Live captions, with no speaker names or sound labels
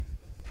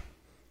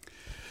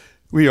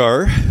We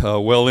are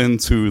well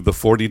into the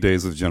 40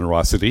 days of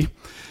generosity,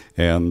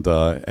 and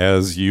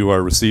as you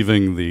are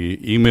receiving the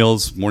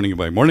emails morning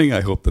by morning,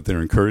 I hope that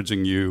they're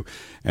encouraging you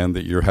and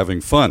that you're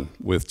having fun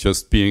with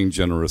just being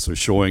generous or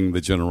showing the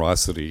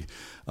generosity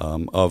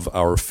of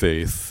our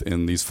faith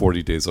in these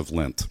 40 days of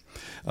Lent.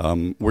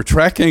 We're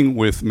tracking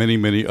with many,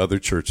 many other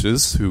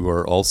churches who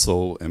are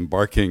also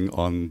embarking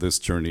on this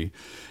journey,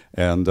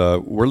 and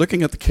we're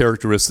looking at the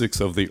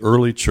characteristics of the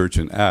early church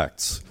in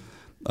Acts.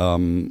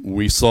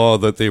 We saw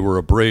that they were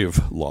a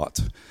brave lot.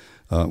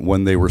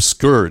 When they were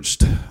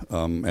scourged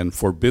and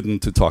forbidden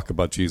to talk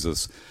about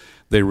Jesus,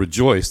 they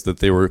rejoiced that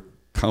they were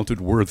counted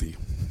worthy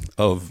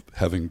of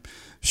having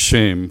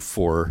shame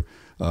for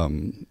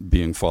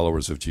being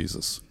followers of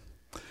Jesus.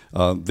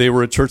 They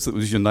were a church that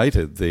was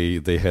united.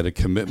 They had a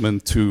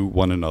commitment to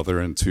one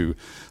another and to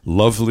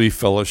lovely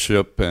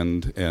fellowship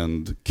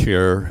and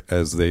care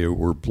as they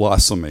were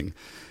blossoming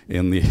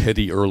in the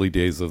heady early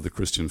days of the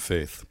Christian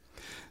faith.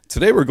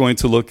 Today we're going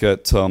to look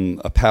at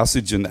a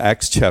passage in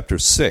Acts chapter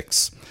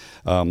 6,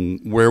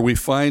 where we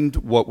find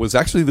what was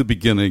actually the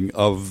beginning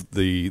of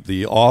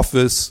the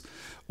office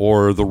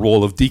or the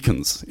role of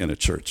deacons in a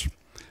church.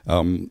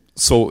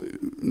 So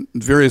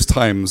various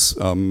times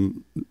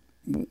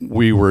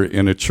we were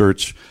in a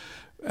church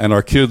and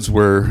our kids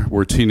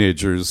were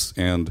teenagers,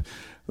 and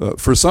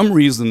for some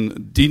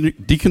reason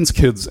deacons'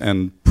 kids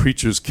and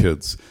preachers'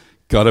 kids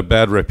got a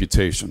bad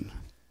reputation.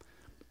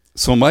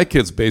 So my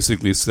kids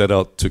basically set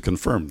out to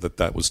confirm that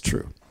that was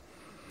true.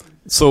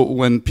 So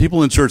when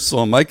people in church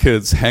saw my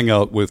kids hang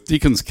out with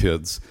deacons'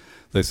 kids,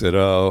 they said,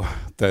 "Oh,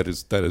 that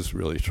is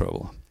really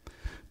trouble.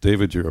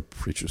 David, you're a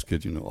preacher's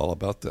kid. You know all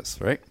about this,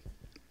 right?"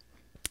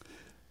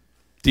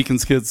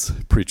 Deacons' kids,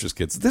 preachers'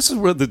 kids. This is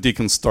where the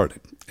deacons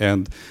started.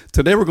 And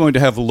today we're going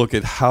to have a look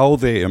at how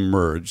they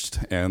emerged,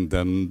 and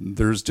then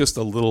there's just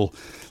a little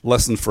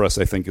lesson for us,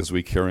 I think, as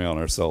we carry on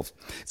ourselves.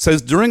 It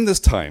says, during this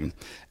time,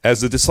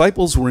 as the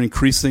disciples were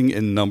increasing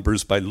in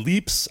numbers by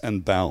leaps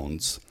and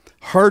bounds,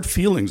 hard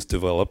feelings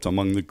developed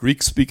among the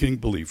Greek-speaking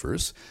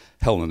believers,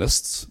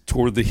 Hellenists,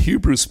 toward the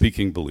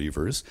Hebrew-speaking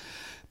believers,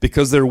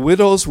 because their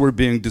widows were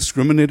being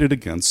discriminated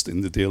against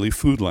in the daily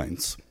food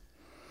lines.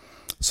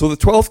 So the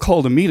 12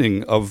 called a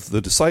meeting of the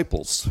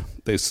disciples.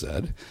 They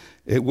said,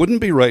 "It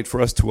wouldn't be right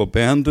for us to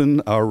abandon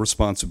our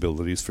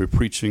responsibilities for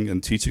preaching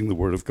and teaching the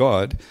Word of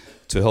God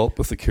to help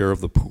with the care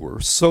of the poor.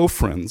 So,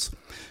 friends,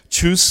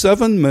 choose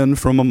 7 men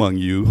from among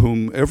you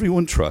whom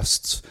everyone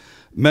trusts,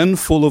 men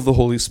full of the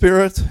Holy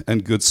Spirit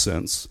and good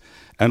sense,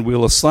 and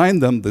we'll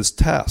assign them this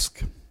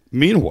task.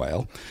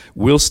 Meanwhile,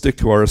 we'll stick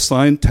to our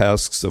assigned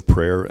tasks of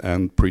prayer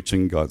and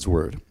preaching God's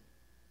Word."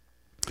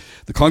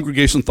 The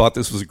congregation thought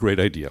this was a great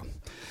idea.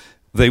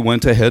 They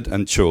went ahead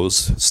and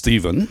chose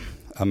Stephen,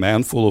 a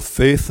man full of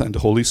faith and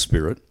Holy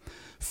Spirit,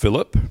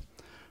 Philip,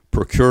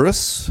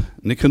 Prochorus,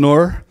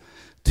 Nicanor,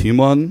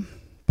 Timon,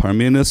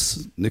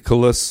 Parmenas,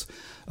 Nicholas,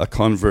 a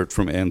convert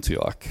from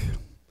Antioch.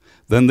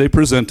 Then they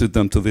presented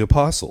them to the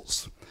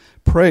apostles.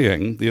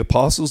 Praying, the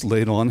apostles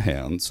laid on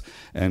hands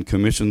and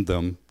commissioned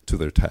them to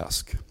their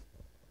task.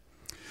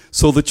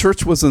 So the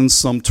church was in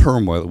some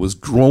turmoil. It was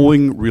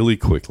growing really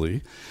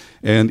quickly.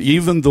 And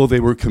even though they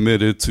were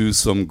committed to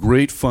some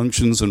great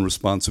functions and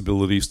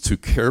responsibilities to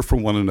care for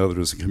one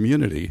another as a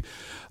community,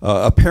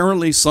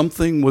 apparently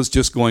something was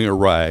just going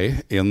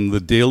awry in the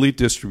daily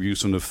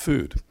distribution of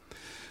food.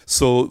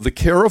 So the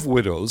care of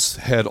widows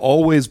had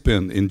always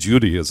been in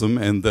Judaism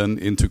and then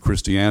into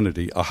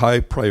Christianity a high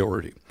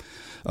priority.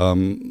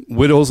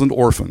 Widows and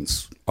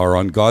orphans are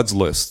on God's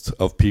list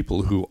of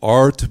people who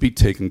are to be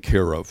taken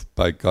care of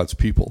by God's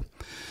people.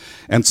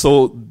 And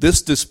so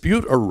this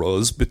dispute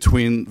arose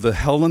between the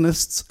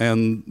Hellenists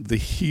and the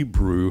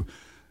Hebrew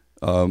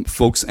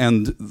folks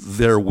and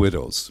their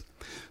widows.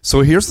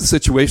 So here's the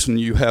situation.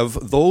 You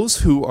have those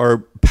who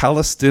are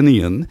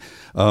Palestinian,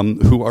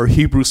 who are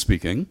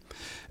Hebrew-speaking,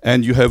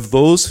 and you have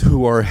those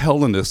who are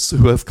Hellenists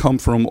who have come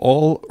from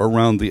all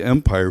around the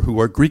empire who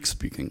are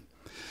Greek-speaking.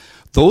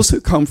 Those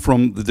who come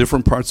from the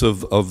different parts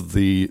of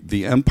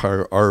the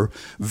empire are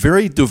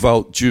very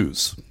devout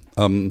Jews.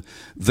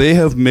 They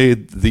have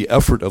made the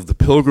effort of the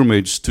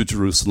pilgrimage to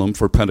Jerusalem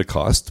for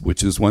Pentecost,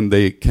 which is when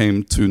they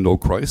came to know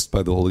Christ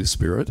by the Holy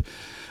Spirit.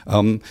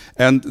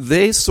 And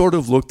they sort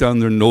of look down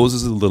their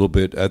noses a little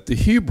bit at the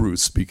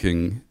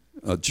Hebrew-speaking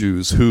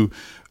Jews who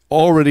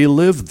already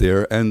lived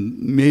there and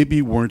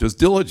maybe weren't as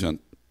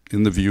diligent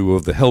in the view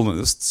of the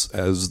Hellenists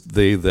as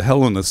the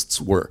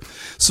Hellenists were.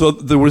 So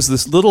there was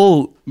this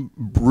little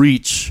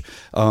breach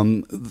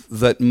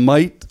that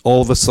might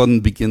all of a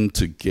sudden begin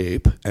to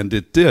gape, and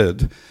it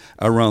did,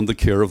 around the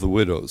care of the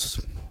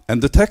widows.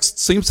 And the text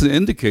seems to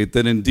indicate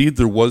that indeed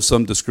there was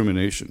some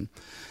discrimination.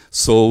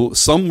 So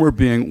some were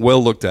being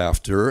well looked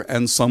after,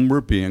 and some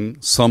were being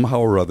somehow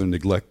or other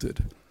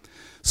neglected.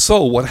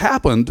 So what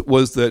happened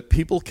was that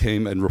people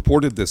came and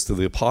reported this to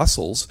the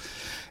apostles,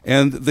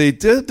 and they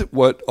did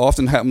what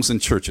often happens in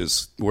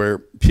churches, where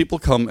people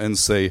come and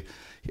say,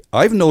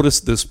 "I've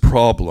noticed this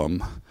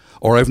problem,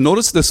 or I've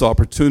noticed this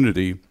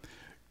opportunity.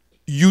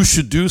 You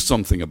should do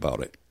something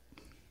about it."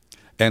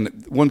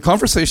 And when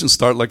conversations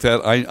start like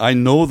that, I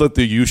know that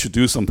the you should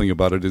do something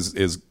about it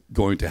is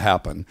going to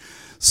happen.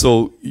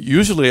 So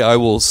usually I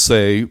will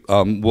say,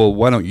 well,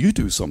 why don't you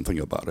do something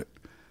about it?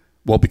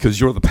 Well, because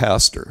you're the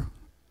pastor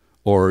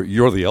or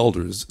you're the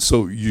elders,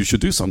 so you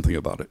should do something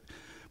about it.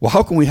 Well,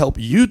 how can we help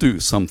you do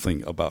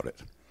something about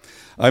it?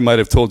 I might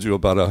have told you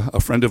about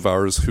a friend of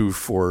ours who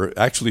for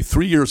actually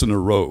 3 years in a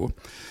row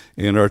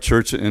in our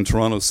church in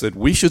Toronto said,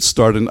 we should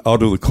start an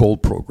out of the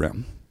cold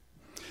program.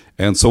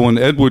 And so when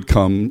Ed would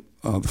come,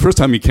 the first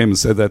time he came and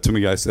said that to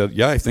me, I said,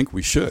 yeah, I think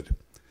we should.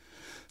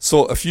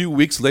 So a few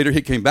weeks later,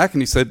 he came back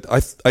and he said, I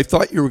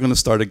thought you were going to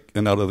start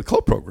an out of the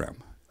cold program.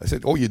 I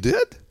said, oh, you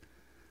did?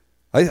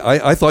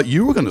 I thought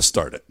you were going to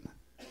start it.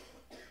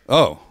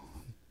 Oh.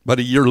 But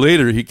a year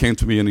later, he came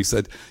to me and he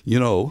said,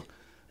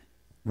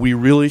 we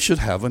really should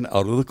have an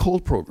out of the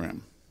cold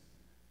program.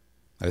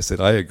 I said,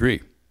 I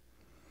agree.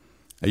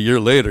 A year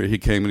later, he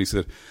came and he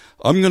said,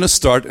 I'm going to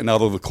start an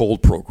out of the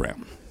cold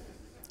program.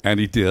 And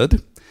he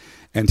did.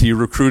 And he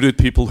recruited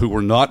people who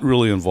were not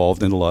really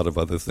involved in a lot of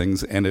other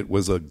things, and it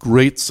was a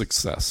great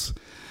success.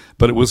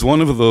 But it was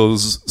one of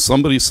those,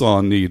 somebody saw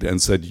a need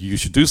and said, you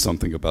should do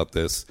something about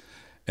this,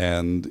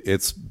 and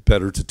it's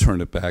better to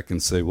turn it back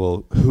and say,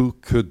 well, who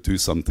could do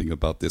something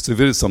about this, if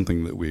it is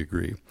something that we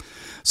agree?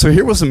 So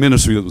here was a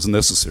ministry that was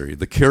necessary.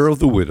 The care of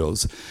the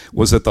widows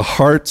was at the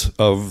heart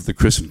of the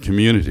Christian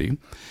community,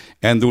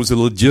 and there was a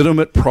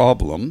legitimate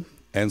problem.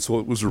 And so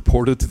it was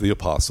reported to the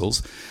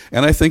apostles,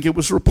 and I think it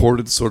was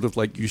reported sort of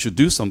like you should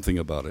do something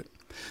about it.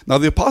 Now,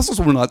 the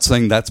apostles were not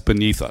saying that's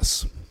beneath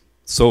us.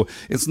 So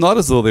it's not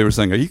as though they were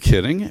saying, are you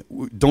kidding?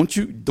 Don't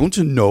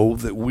you know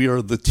that we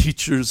are the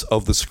teachers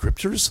of the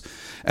scriptures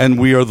and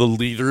we are the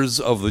leaders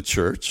of the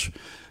church?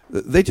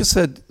 They just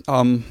said,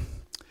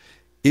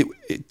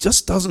 it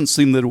just doesn't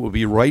seem that it would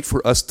be right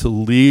for us to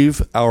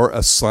leave our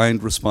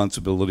assigned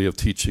responsibility of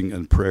teaching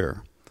and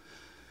prayer.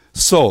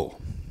 So,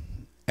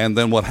 and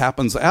then what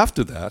happens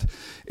after that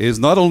is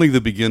not only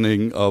the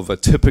beginning of a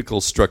typical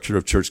structure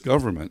of church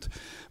government,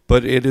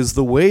 but it is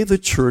the way the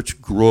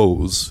church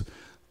grows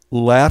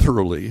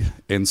laterally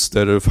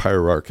instead of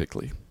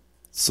hierarchically.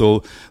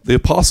 So the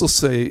apostles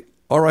say,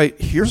 all right,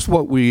 here's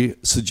what we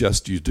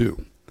suggest you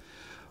do.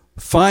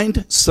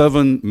 Find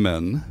 7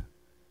 men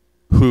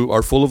who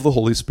are full of the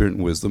Holy Spirit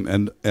and wisdom,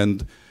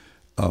 and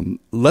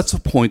let's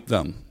appoint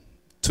them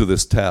to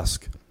this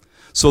task.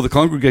 So the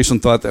congregation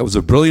thought that was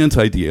a brilliant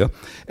idea,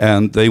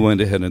 and they went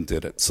ahead and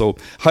did it. So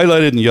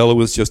highlighted in yellow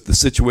is just the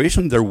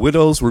situation. Their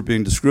widows were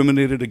being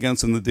discriminated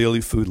against in the daily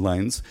food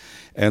lines.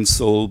 And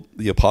so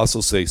the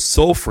apostles say,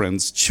 so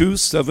friends,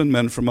 choose 7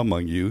 men from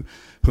among you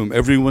whom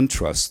everyone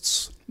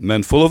trusts,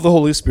 men full of the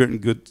Holy Spirit and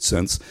good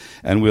sense,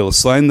 and we'll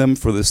assign them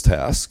for this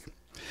task.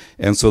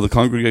 And so the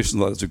congregation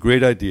thought it's a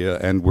great idea,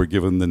 and were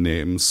given the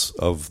names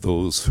of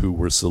those who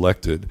were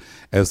selected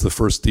as the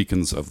first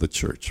deacons of the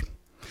church.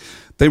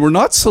 They were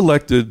not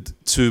selected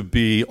to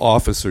be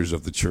officers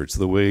of the church,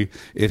 the way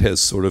it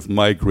has sort of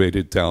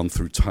migrated down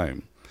through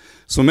time.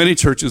 So many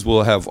churches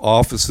will have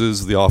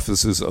offices, the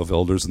offices of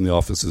elders and the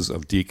offices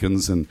of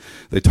deacons, and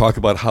they talk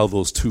about how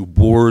those 2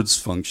 boards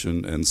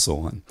function and so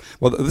on.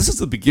 Well, this is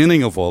the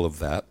beginning of all of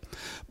that.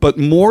 But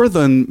more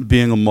than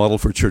being a model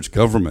for church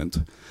government,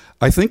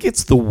 I think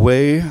it's the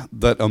way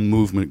that a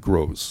movement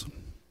grows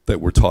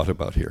that we're taught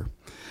about here.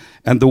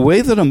 And the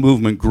way that a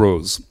movement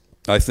grows,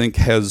 I think,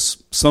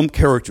 has some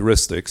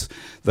characteristics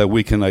that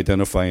we can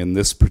identify in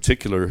this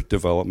particular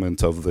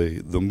development of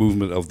the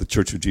movement of the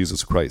Church of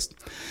Jesus Christ.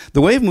 The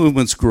way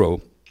movements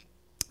grow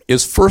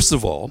is, first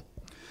of all,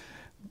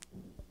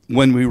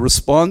 when we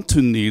respond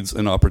to needs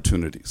and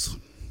opportunities.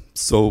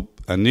 So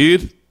a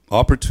need,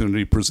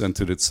 opportunity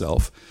presented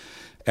itself,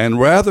 and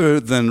rather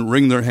than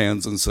wring their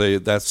hands and say,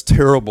 that's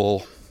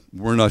terrible,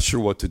 we're not sure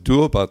what to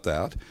do about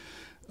that,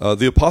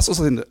 the apostles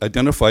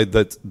identified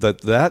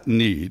that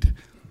need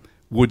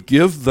would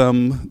give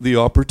them the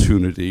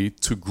opportunity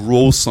to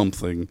grow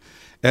something,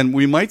 and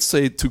we might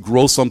say to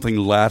grow something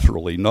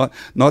laterally,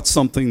 not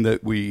something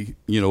that we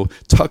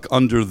tuck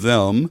under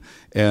them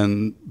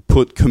and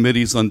put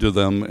committees under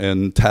them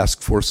and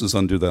task forces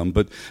under them,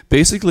 but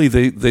basically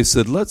they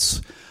said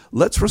let's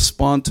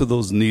respond to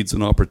those needs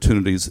and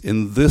opportunities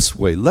in this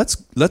way. Let's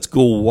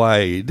go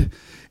wide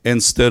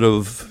instead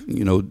of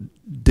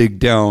dig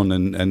down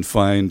and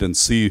find and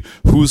see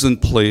who's in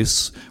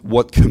place,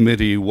 what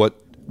committee,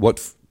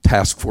 what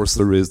task force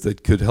there is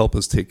that could help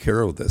us take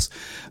care of this.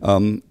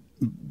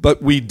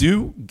 But we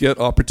do get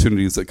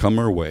opportunities that come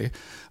our way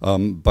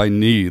by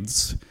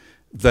needs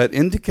that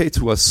indicate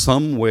to us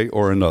some way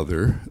or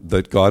another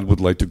that God would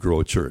like to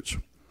grow a church.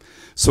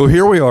 So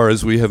here we are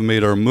as we have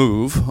made our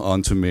move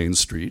onto Main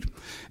Street.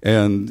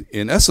 And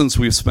in essence,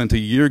 we've spent a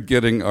year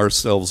getting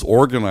ourselves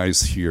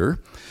organized here.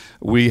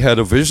 We had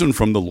a vision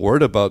from the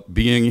Lord about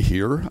being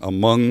here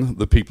among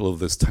the people of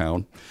this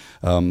town.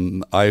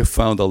 I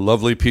found a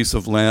lovely piece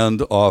of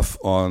land off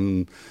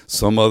on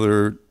some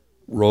other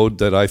road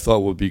that I thought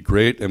would be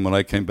great. And when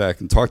I came back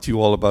and talked to you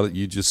all about it,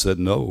 you just said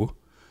no.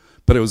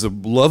 But it was a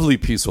lovely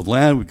piece of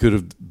land. We could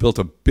have built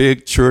a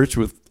big church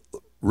with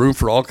room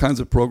for all kinds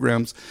of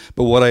programs.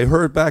 But what I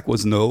heard back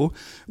was, no,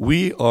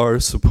 we are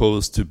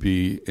supposed to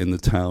be in the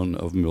town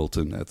of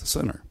Milton at the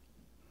center.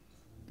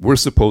 We're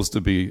supposed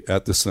to be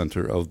at the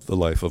center of the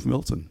life of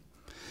Milton.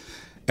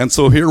 And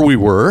so here we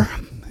were,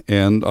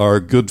 and our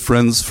good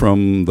friends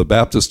from the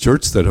Baptist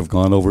church that have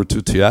gone over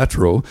to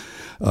Teatro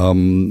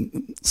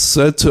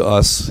said to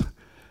us,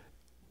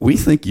 we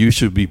think you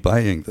should be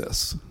buying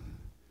this.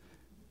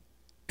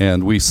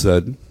 And we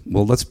said,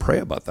 well, let's pray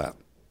about that.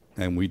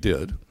 And we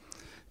did.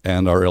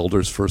 And our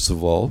elders, first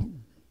of all,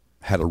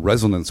 had a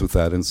resonance with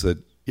that and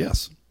said,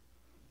 yes,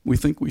 we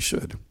think we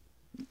should.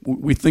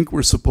 We think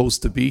we're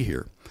supposed to be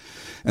here.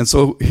 And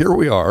so here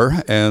we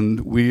are,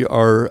 and we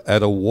are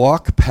at a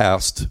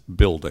walk-past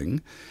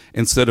building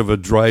instead of a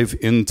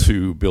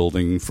drive-into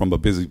building from a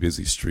busy,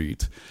 busy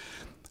street,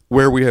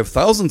 where we have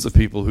thousands of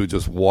people who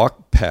just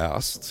walk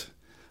past,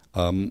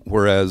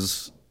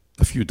 whereas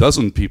a few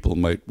dozen people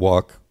might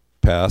walk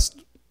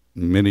past,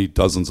 many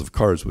dozens of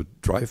cars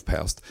would drive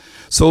past.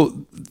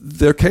 So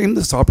there came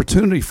this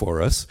opportunity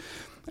for us,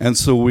 and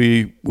so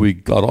we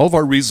got all of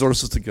our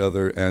resources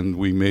together and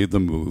we made the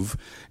move.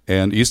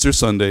 And Easter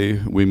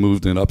Sunday, we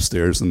moved in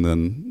upstairs, and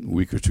then a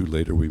week or two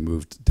later, we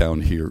moved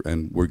down here,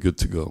 and we're good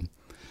to go.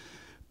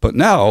 But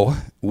now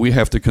we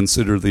have to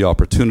consider the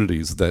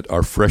opportunities that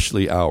are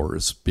freshly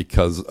ours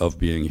because of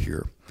being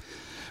here.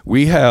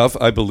 We have,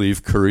 I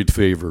believe, curried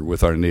favor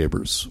with our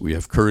neighbors. We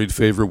have curried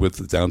favor with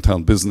the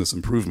downtown business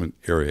improvement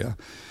area.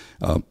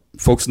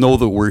 Folks know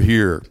that we're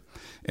here.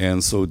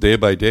 And so day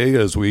by day,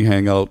 as we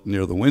hang out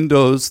near the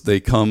windows, they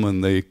come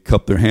and they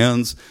cup their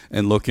hands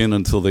and look in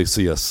until they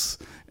see us.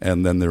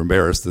 And then they're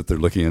embarrassed that they're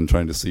looking in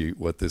trying to see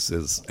what this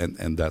is.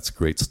 And that's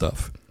great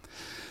stuff.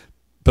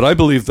 But I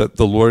believe that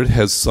the Lord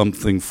has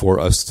something for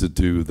us to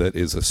do that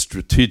is a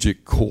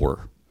strategic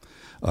core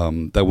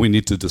that we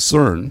need to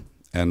discern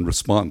and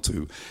respond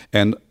to.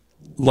 And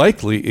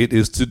likely it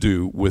is to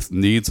do with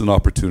needs and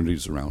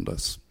opportunities around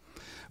us.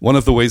 One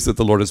of the ways that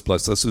the Lord has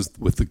blessed us is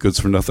with the Goods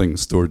for Nothing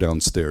store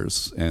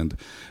downstairs. And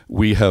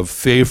we have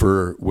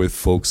favor with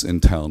folks in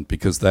town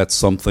because that's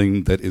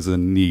something that is a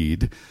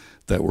need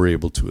that we're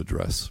able to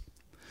address.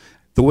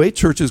 The way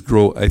churches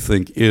grow, I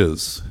think,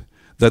 is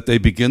that they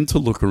begin to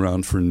look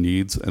around for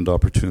needs and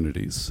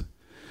opportunities.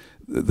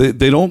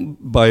 They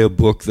don't buy a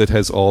book that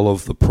has all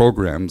of the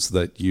programs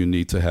that you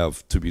need to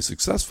have to be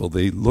successful.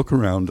 They look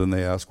around and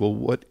they ask, well,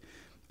 what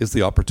is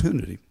the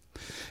opportunity?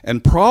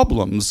 And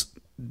problems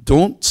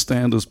don't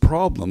stand as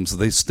problems.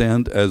 They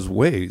stand as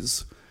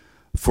ways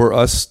for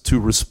us to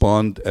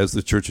respond as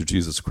the Church of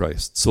Jesus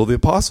Christ. So the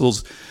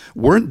apostles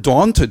weren't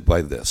daunted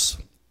by this.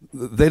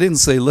 They didn't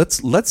say,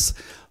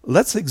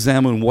 let's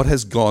examine what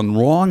has gone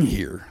wrong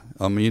here.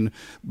 I mean,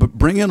 but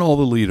bring in all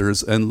the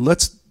leaders and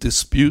let's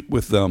dispute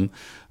with them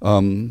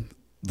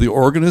the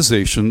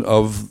organization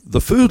of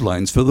the food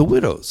lines for the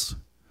widows.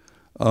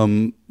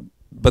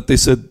 But they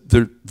said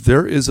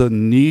there is a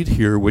need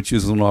here, which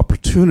is an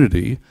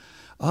opportunity.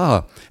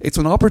 It's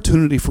an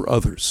opportunity for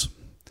others.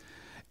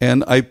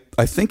 And I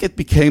think it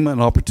became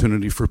an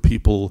opportunity for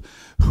people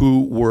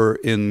who were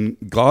in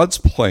God's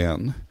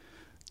plan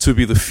to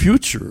be the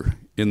future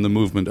in the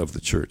movement of the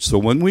church. So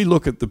when we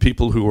look at the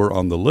people who are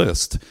on the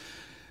list,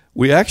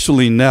 we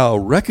actually now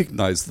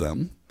recognize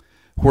them,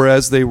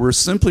 whereas they were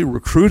simply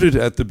recruited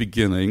at the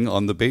beginning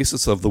on the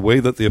basis of the way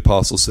that the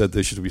apostles said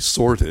they should be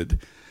sorted.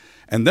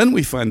 And then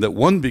we find that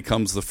one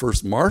becomes the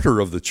first martyr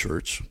of the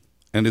church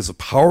and is a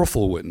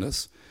powerful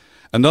witness.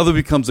 Another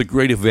becomes a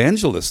great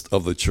evangelist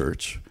of the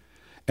church,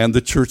 and the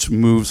church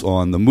moves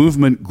on. The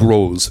movement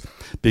grows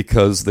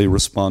because they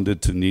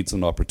responded to needs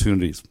and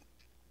opportunities.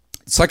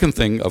 Second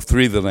thing of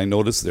three that I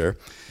noticed there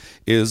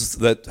is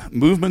that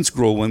movements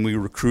grow when we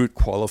recruit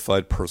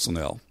qualified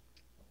personnel.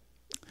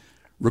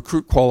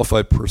 Recruit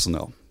qualified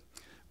personnel.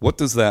 What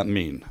does that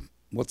mean?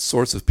 What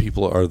sorts of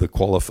people are the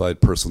qualified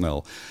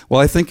personnel?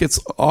 Well, I think it's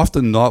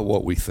often not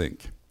what we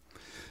think.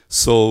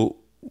 So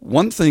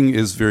one thing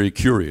is very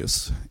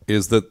curious,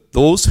 is that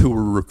those who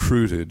were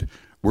recruited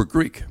were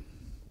Greek,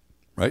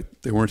 right?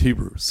 They weren't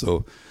Hebrew.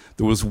 So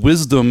there was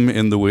wisdom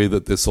in the way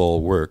that this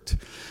all worked.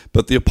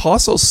 But the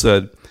apostles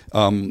said,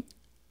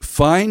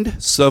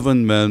 find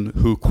 7 men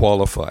who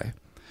qualify.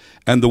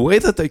 And the way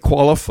that they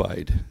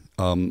qualified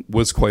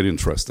was quite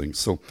interesting.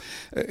 So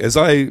as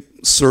I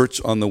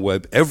search on the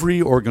web,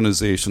 every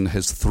organization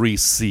has 3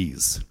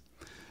 C's,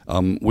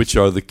 which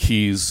are the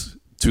keys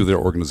to their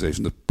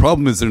organization. The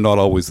problem is they're not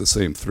always the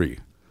same 3.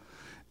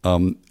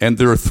 And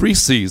there are 3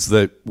 C's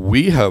that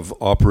we have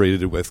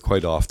operated with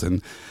quite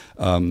often,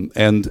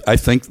 and I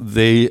think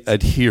they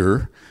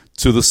adhere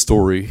to the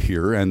story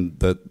here, and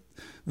that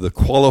the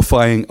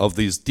qualifying of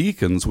these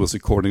deacons was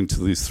according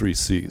to these 3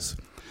 C's.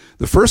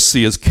 The first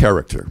C is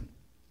character.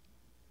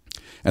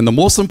 And the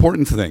most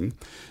important thing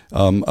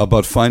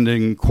about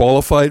finding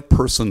qualified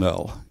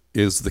personnel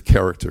is the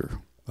character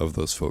of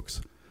those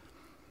folks.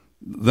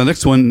 The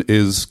next one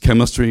is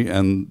chemistry,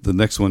 and the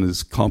next one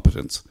is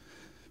competence.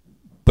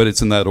 But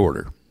it's in that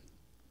order.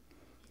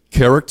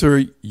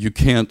 Character you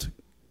can't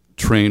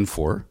train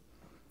for,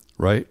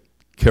 right?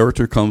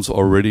 Character comes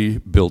already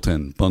built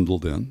in,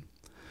 bundled in.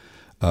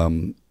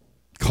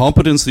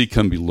 Competency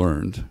can be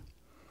learned.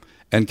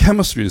 And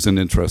chemistry is an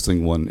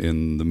interesting one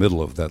in the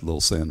middle of that little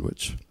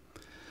sandwich.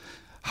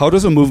 How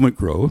does a movement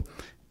grow?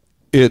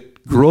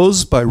 It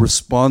grows by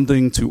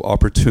responding to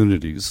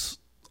opportunities,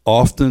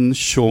 often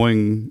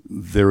showing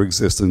their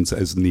existence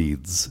as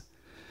needs.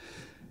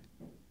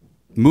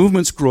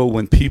 Movements grow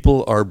when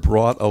people are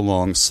brought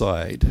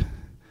alongside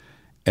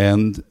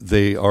and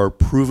they are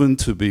proven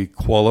to be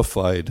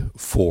qualified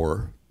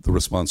for the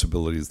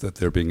responsibilities that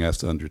they're being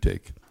asked to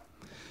undertake.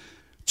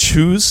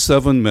 Choose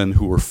 7 men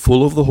who are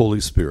full of the Holy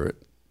Spirit,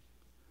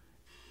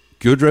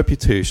 good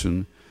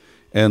reputation,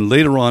 and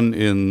later on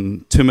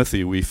in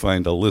Timothy we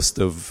find a list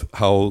of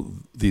how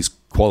these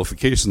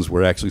qualifications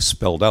were actually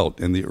spelled out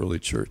in the early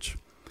church.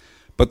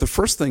 But the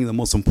first thing, the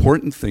most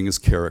important thing, is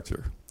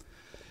character.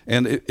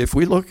 And if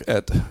we look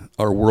at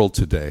our world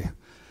today,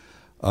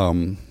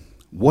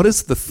 what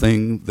is the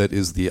thing that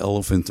is the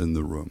elephant in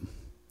the room?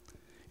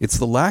 It's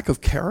the lack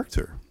of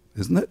character,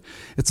 isn't it?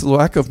 It's the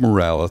lack of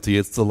morality.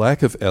 It's the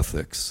lack of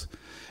ethics.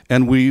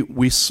 And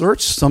we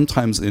search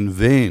sometimes in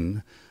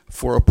vain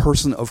for a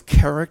person of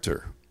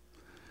character,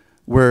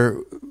 where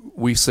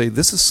we say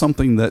this is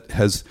something that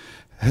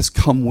has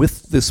come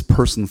with this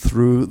person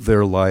through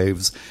their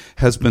lives,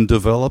 has been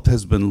developed,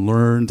 has been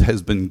learned,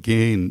 has been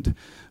gained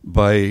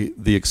by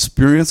the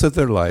experience of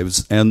their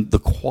lives and the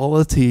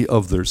quality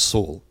of their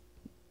soul,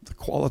 the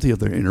quality of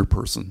their inner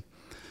person.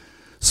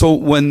 So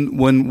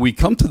when we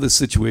come to this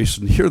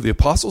situation here, the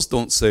apostles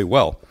don't say,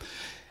 well,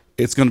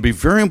 it's going to be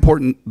very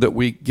important that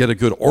we get a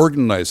good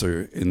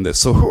organizer in this.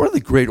 So who are the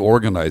great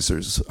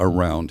organizers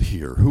around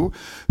here? Who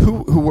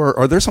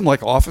are there some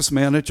like office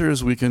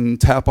managers we can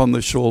tap on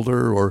the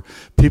shoulder, or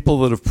people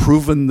that have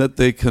proven that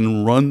they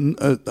can run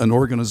an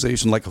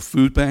organization like a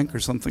food bank or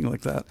something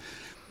like that?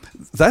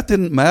 That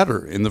didn't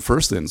matter in the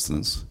first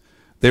instance.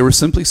 They were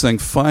simply saying,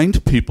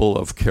 find people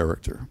of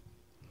character.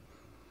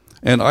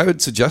 And I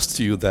would suggest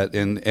to you that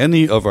in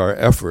any of our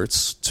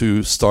efforts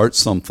to start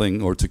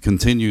something or to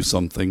continue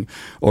something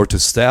or to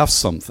staff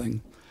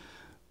something,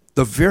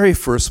 the very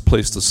first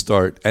place to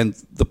start and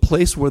the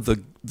place where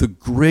the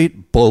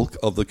great bulk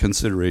of the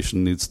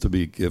consideration needs to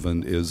be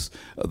given is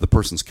the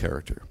person's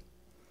character.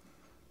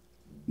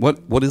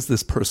 What is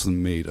this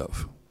person made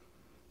of?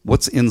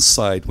 What's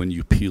inside when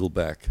you peel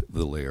back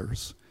the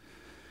layers?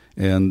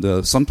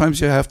 And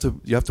sometimes you have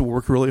to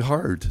work really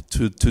hard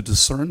to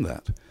discern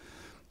that.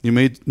 You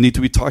may need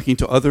to be talking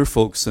to other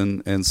folks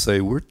and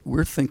say,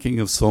 we're thinking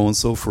of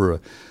so-and-so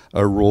for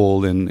a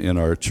role in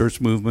our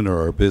church movement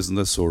or our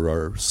business or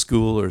our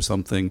school or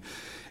something.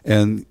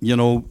 And, you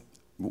know,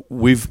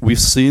 we've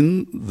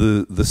seen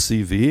the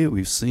CV,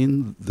 we've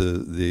seen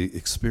the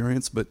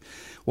experience, but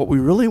what we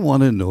really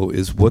want to know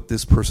is what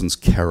this person's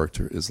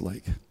character is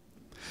like.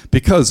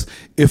 Because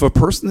if a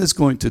person is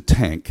going to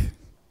tank,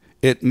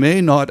 it may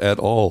not at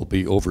all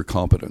be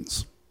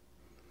overcompetence.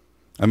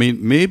 I mean,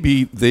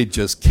 maybe they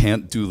just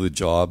can't do the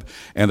job,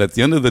 and at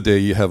the end of the day,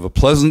 you have a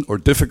pleasant or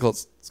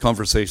difficult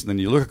conversation,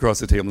 and you look across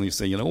the table and you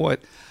say, you know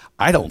what,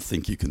 I don't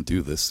think you can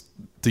do this.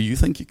 Do you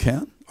think you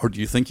can? Or do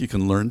you think you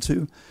can learn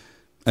to?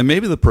 And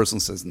maybe the person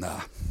says,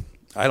 nah,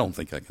 I don't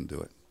think I can do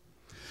it.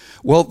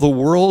 Well, the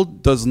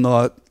world does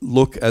not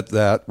look at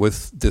that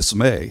with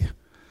dismay,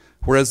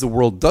 whereas the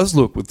world does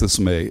look with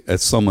dismay at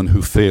someone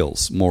who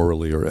fails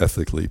morally or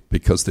ethically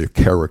because their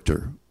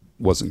character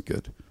wasn't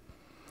good.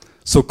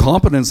 So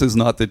competence is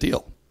not the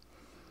deal.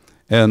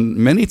 And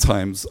many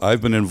times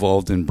I've been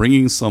involved in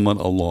bringing someone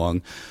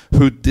along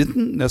who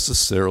didn't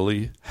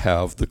necessarily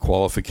have the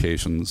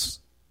qualifications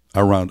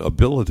around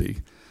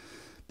ability,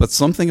 but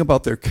something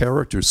about their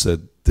character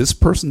said, this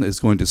person is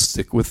going to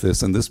stick with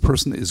this, and this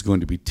person is going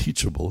to be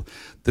teachable.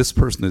 This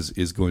person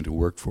is going to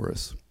work for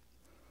us.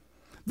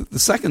 The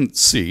second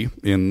C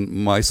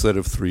in my set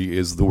of 3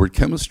 is the word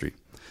chemistry.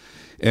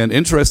 And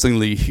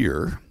interestingly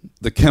here,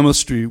 the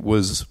chemistry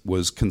was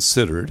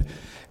considered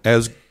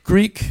as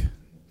Greek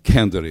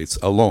candidates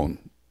alone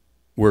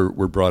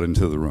were brought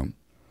into the room.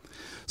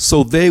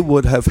 So they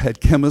would have had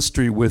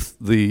chemistry with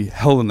the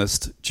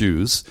Hellenist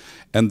Jews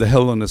and the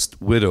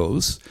Hellenist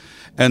widows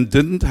and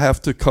didn't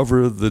have to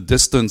cover the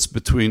distance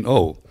between,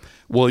 oh,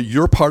 well,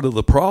 you're part of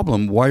the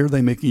problem. Why are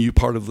they making you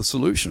part of the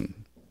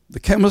solution? The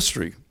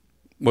chemistry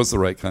was the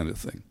right kind of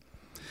thing.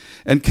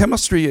 And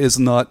chemistry is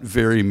not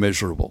very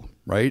measurable,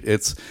 right?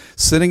 It's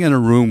sitting in a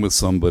room with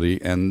somebody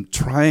and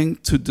trying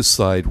to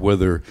decide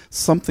whether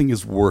something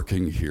is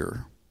working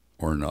here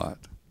or not.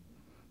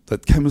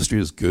 That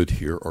chemistry is good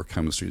here or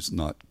chemistry is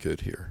not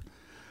good here.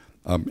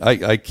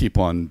 I keep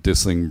on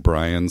dissing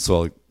Brian,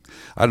 so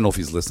I don't know if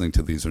he's listening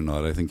to these or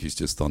not. I think he's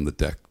just on the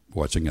deck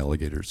watching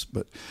alligators.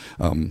 But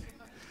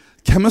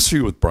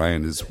chemistry with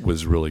Brian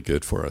was really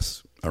good for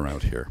us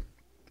around here,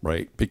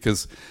 right?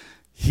 Because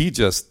he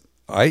just,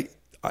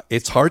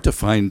 it's hard to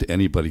find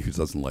anybody who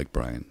doesn't like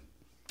Brian.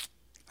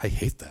 I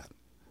hate that,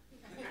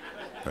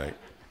 right?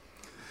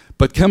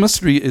 But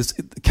chemistry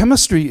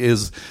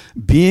is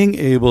being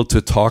able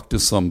to talk to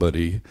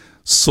somebody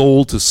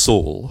soul to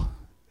soul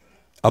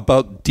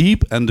about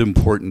deep and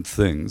important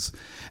things,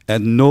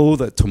 and know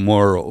that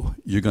tomorrow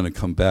you're going to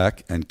come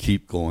back and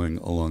keep going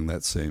along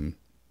that same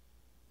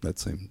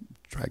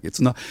track. It's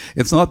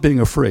not being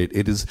afraid.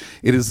 It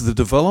is the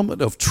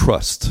development of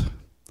trust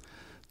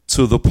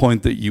to the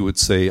point that you would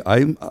say,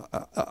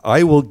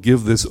 I will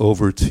give this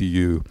over to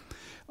you.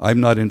 I'm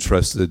not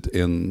interested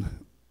in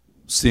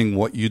seeing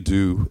what you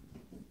do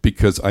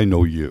because I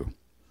know you.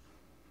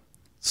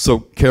 So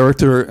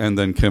character and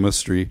then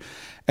chemistry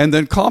and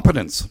then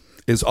competence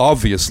is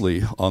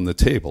obviously on the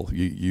table.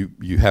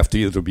 You have to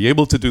either be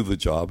able to do the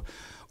job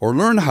or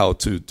learn how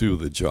to do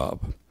the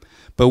job.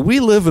 But we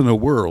live in a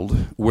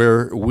world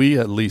where we,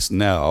 at least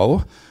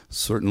now,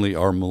 certainly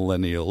our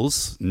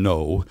millennials,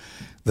 know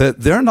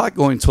that they're not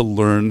going to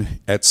learn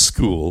at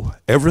school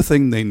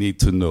everything they need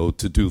to know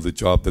to do the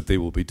job that they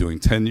will be doing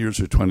 10 years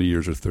or 20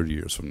 years or 30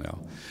 years from now.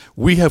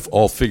 We have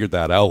all figured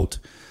that out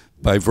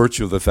by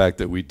virtue of the fact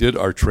that we did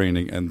our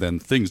training and then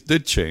things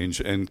did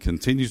change and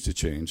continue to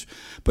change.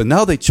 But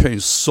now they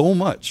change so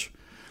much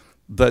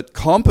that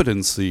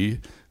competency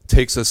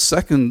takes a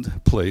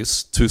second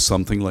place to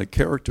something like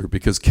character,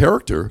 because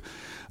character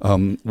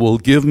will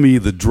give me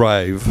the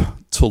drive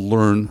to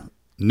learn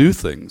new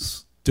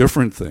things,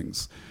 different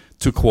things,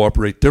 to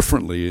cooperate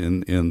differently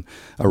in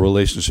a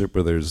relationship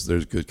where there's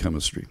good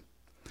chemistry.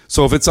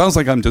 So if it sounds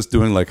like I'm just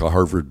doing like a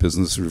Harvard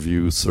Business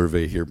Review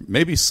survey here,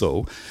 maybe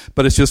so,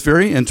 but it's just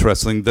very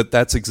interesting that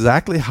that's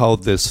exactly how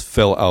this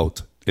fell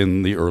out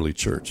in the early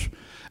church.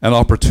 An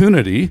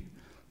opportunity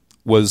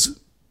was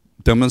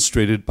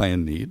demonstrated by a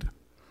need,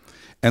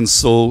 and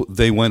so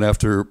they went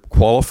after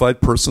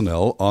qualified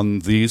personnel on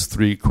these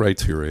three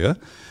criteria.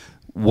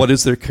 What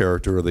is their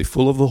character? Are they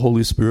full of the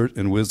Holy Spirit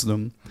and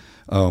wisdom?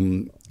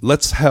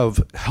 Let's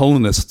have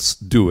Hellenists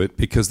do it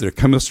because their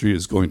chemistry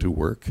is going to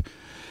work.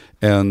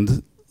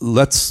 And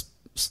let's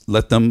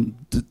let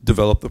them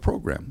develop the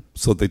program.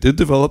 So they did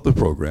develop the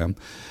program,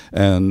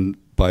 and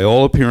by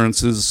all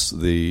appearances,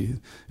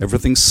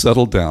 everything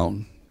settled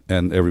down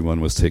and everyone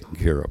was taken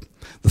care of.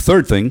 The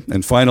third thing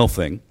and final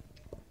thing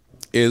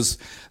is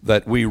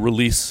that we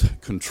release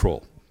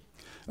control.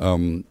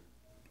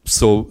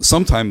 So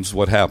sometimes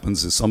what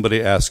happens is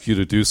somebody asks you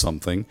to do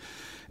something,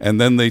 and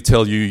then they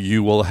tell you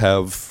you will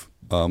have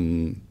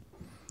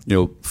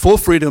full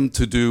freedom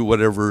to do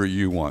whatever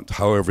you want,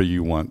 however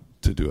you want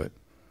to do it.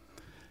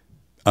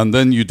 And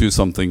then you do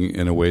something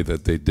in a way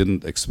that they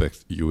didn't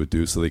expect you would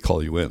do, so they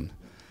call you in.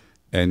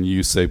 And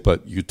you say,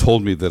 but you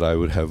told me that I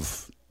would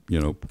have,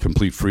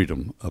 complete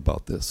freedom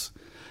about this.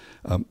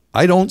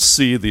 I don't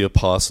see the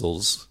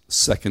apostles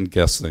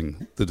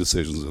second-guessing the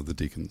decisions of the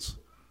deacons,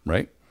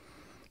 right?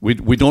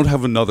 We don't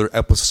have another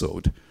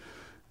episode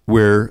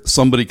where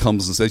somebody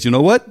comes and says, you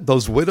know what,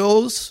 those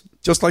widows,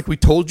 just like we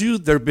told you,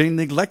 they're being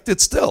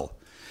neglected still.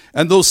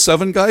 And those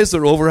 7 guys that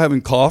are over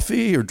having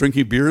coffee or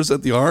drinking beers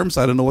at the Arms,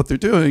 I don't know what they're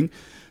doing,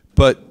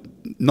 but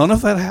none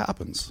of that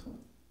happens.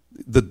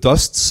 The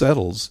dust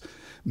settles,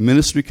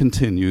 ministry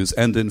continues,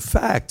 and in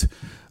fact,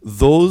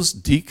 those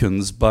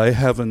deacons, by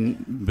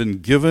having been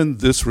given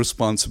this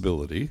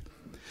responsibility,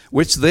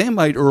 which they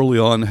might early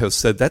on have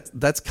said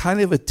that's kind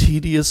of a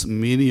tedious,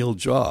 menial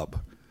job,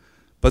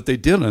 but they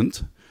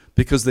didn't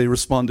because they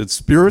responded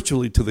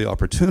spiritually to the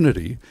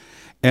opportunity.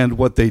 And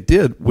what they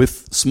did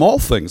with small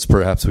things,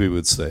 perhaps we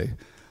would say,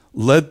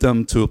 led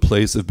them to a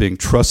place of being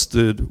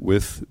trusted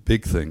with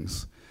big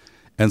things.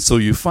 And so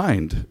you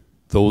find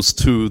those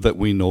 2 that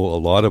we know a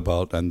lot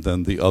about, and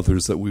then the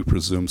others that we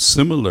presume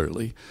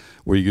similarly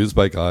were used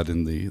by God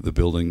in the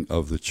building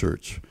of the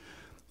church.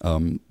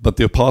 But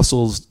the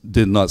apostles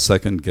did not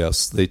second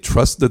guess. They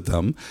trusted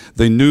them.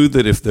 They knew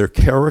that if their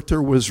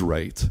character was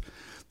right,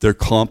 their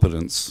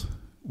competence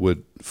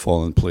would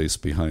fall in place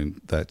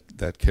behind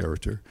that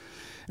character.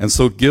 And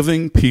so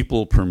giving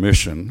people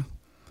permission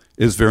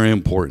is very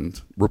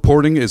important.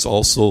 Reporting is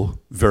also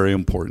very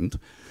important.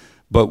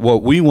 But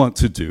what we want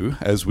to do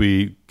as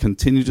we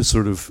continue to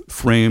sort of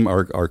frame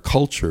our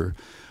culture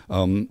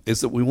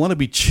is that we want to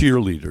be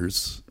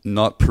cheerleaders,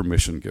 not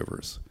permission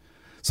givers.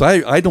 So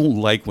I don't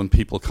like when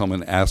people come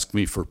and ask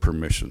me for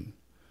permission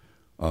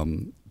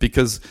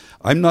because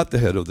I'm not the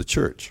head of the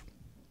church.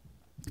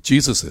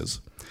 Jesus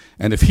is.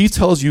 And if he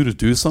tells you to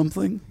do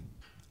something,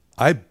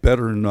 I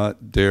better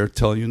not dare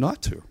tell you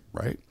not to,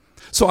 right?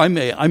 So I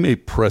may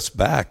press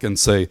back and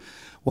say,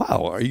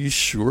 wow, are you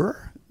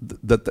sure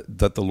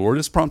that the Lord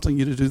is prompting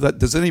you to do that?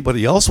 Does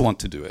anybody else want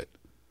to do it?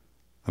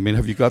 I mean,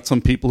 have you got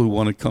some people who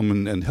want to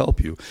come and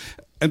help you?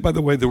 And by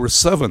the way, there were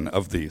 7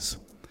 of these.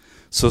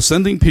 So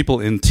sending people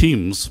in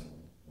teams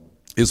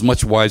is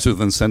much wiser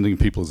than sending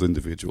people as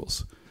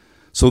individuals.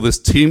 So this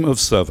team of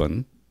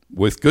 7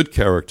 with good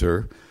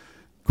character,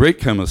 great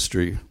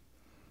chemistry,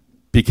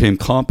 became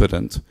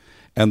competent,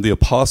 and the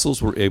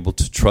apostles were able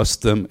to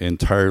trust them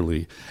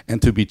entirely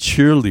and to be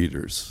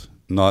cheerleaders,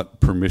 not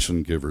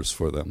permission givers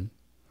for them.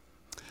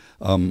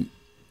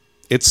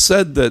 It's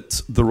said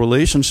that the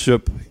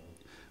relationship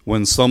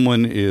when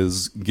someone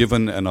is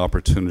given an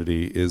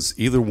opportunity is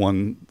either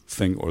one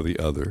thing or the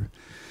other.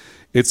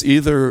 It's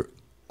either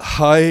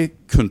high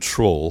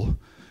control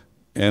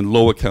and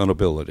low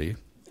accountability,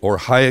 or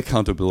high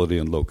accountability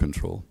and low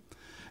control,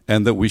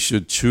 and that we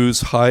should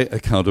choose high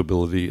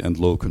accountability and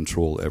low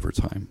control every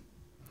time.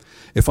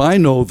 If I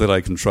know that I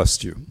can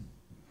trust you,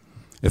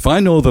 if I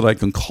know that I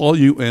can call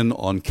you in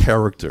on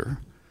character,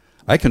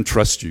 I can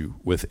trust you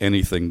with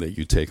anything that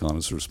you take on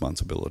as a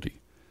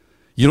responsibility.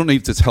 You don't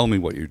need to tell me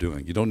what you're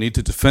doing. You don't need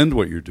to defend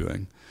what you're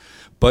doing.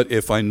 But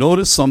if I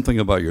notice something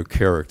about your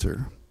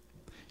character,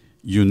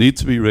 you need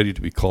to be ready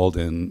to be called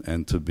in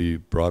and to be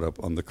brought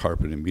up on the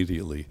carpet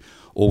immediately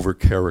over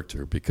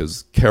character,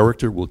 because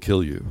character will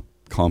kill you.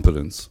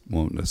 Competence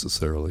won't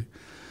necessarily.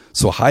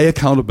 So high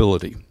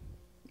accountability,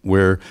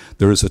 where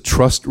there is a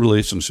trust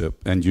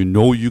relationship and you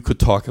know you could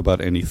talk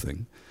about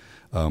anything.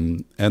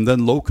 And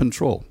then low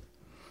control.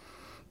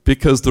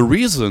 Because the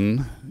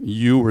reason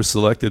you were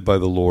selected by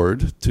the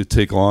Lord to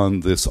take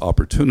on this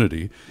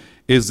opportunity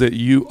is that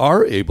you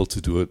are able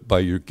to do it by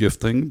your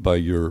gifting, by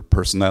your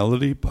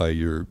personality, by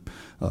your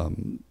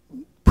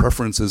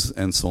preferences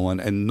and so on,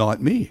 and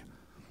not me.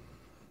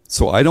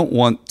 So I don't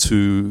want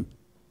to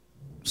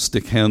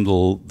stick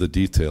handle the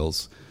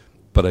details,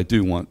 but I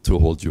do want to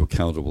hold you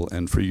accountable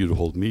and for you to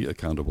hold me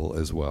accountable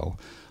as well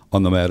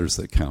on the matters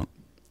that count.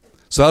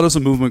 So how does a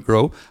movement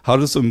grow? How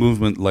does a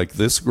movement like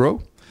this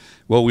grow?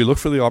 Well, we look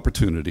for the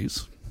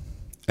opportunities,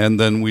 and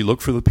then we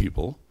look for the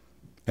people,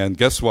 and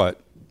guess what?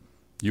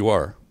 You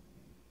are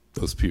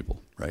those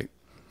people, right?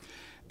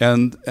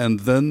 And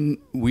then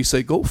we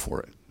say, go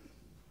for it.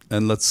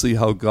 And let's see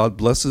how God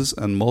blesses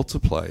and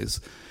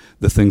multiplies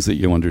the things that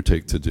you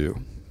undertake to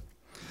do.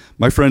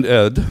 My friend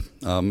Ed,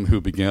 who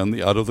began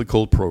the Out of the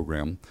Cold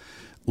program,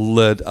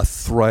 led a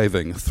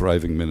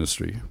thriving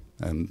ministry.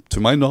 And to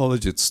my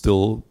knowledge, it's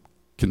still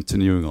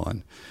continuing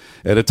on.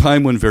 At a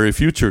time when very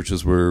few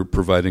churches were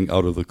providing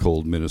Out of the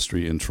Cold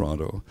ministry in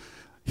Toronto,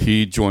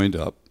 he joined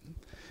up.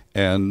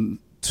 And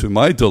to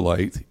my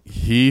delight,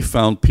 he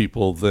found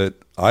people that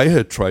I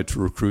had tried to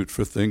recruit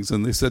for things,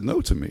 and they said no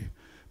to me.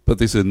 But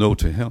they said no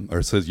to him,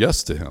 or said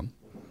yes to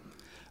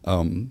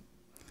him.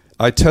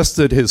 I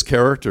tested his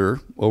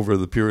character over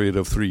the period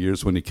of 3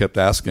 years when he kept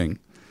asking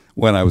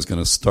when I was going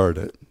to start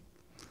it.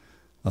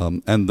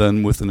 And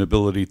then with an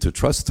ability to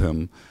trust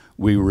him,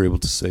 we were able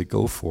to say,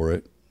 go for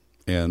it,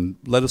 and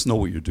let us know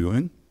what you're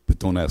doing, but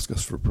don't ask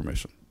us for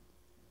permission,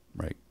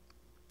 right?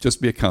 Just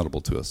be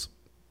accountable to us,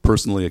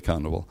 personally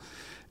accountable,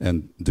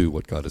 and do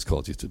what God has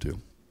called you to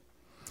do.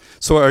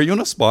 So are you in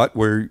a spot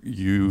where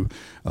you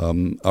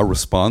are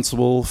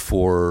responsible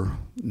for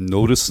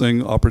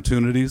noticing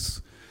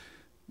opportunities,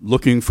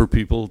 looking for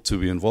people to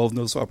be involved in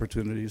those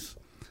opportunities?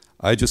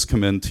 I just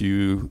commend to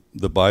you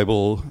the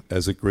Bible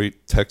as a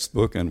great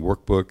textbook and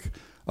workbook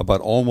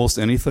about almost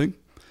anything,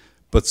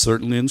 but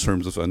certainly in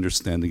terms of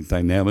understanding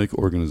dynamic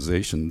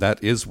organization.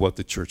 That is what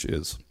the church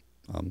is.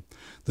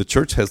 The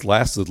church has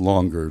lasted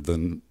longer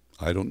than,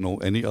 I don't know,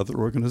 any other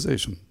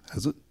organization,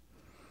 has it?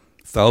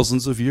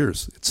 Thousands of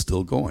years, it's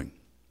still going.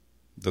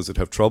 Does it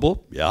have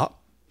trouble? Yeah.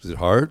 Is it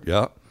hard?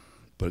 Yeah.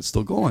 But it's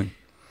still going.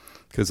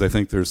 Because I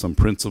think there's some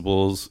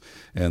principles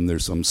and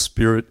there's some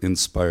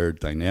spirit-inspired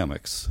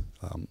dynamics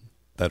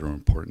that are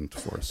important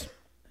for us.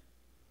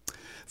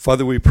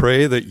 Father, we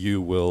pray that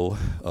you will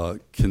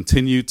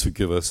continue to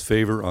give us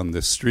favor on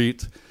this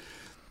street.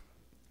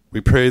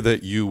 We pray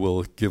that you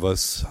will give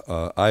us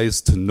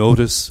eyes to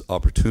notice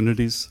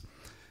opportunities.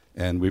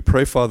 And we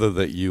pray, Father,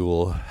 that you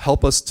will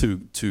help us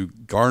to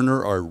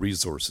garner our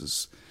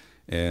resources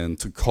and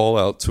to call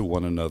out to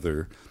one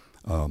another,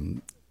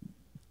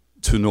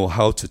 to know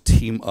how to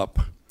team up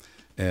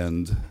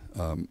and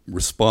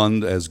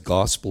respond as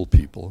gospel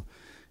people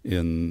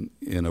in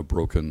a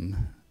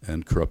broken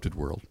and corrupted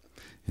world.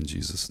 In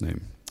Jesus'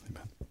 name.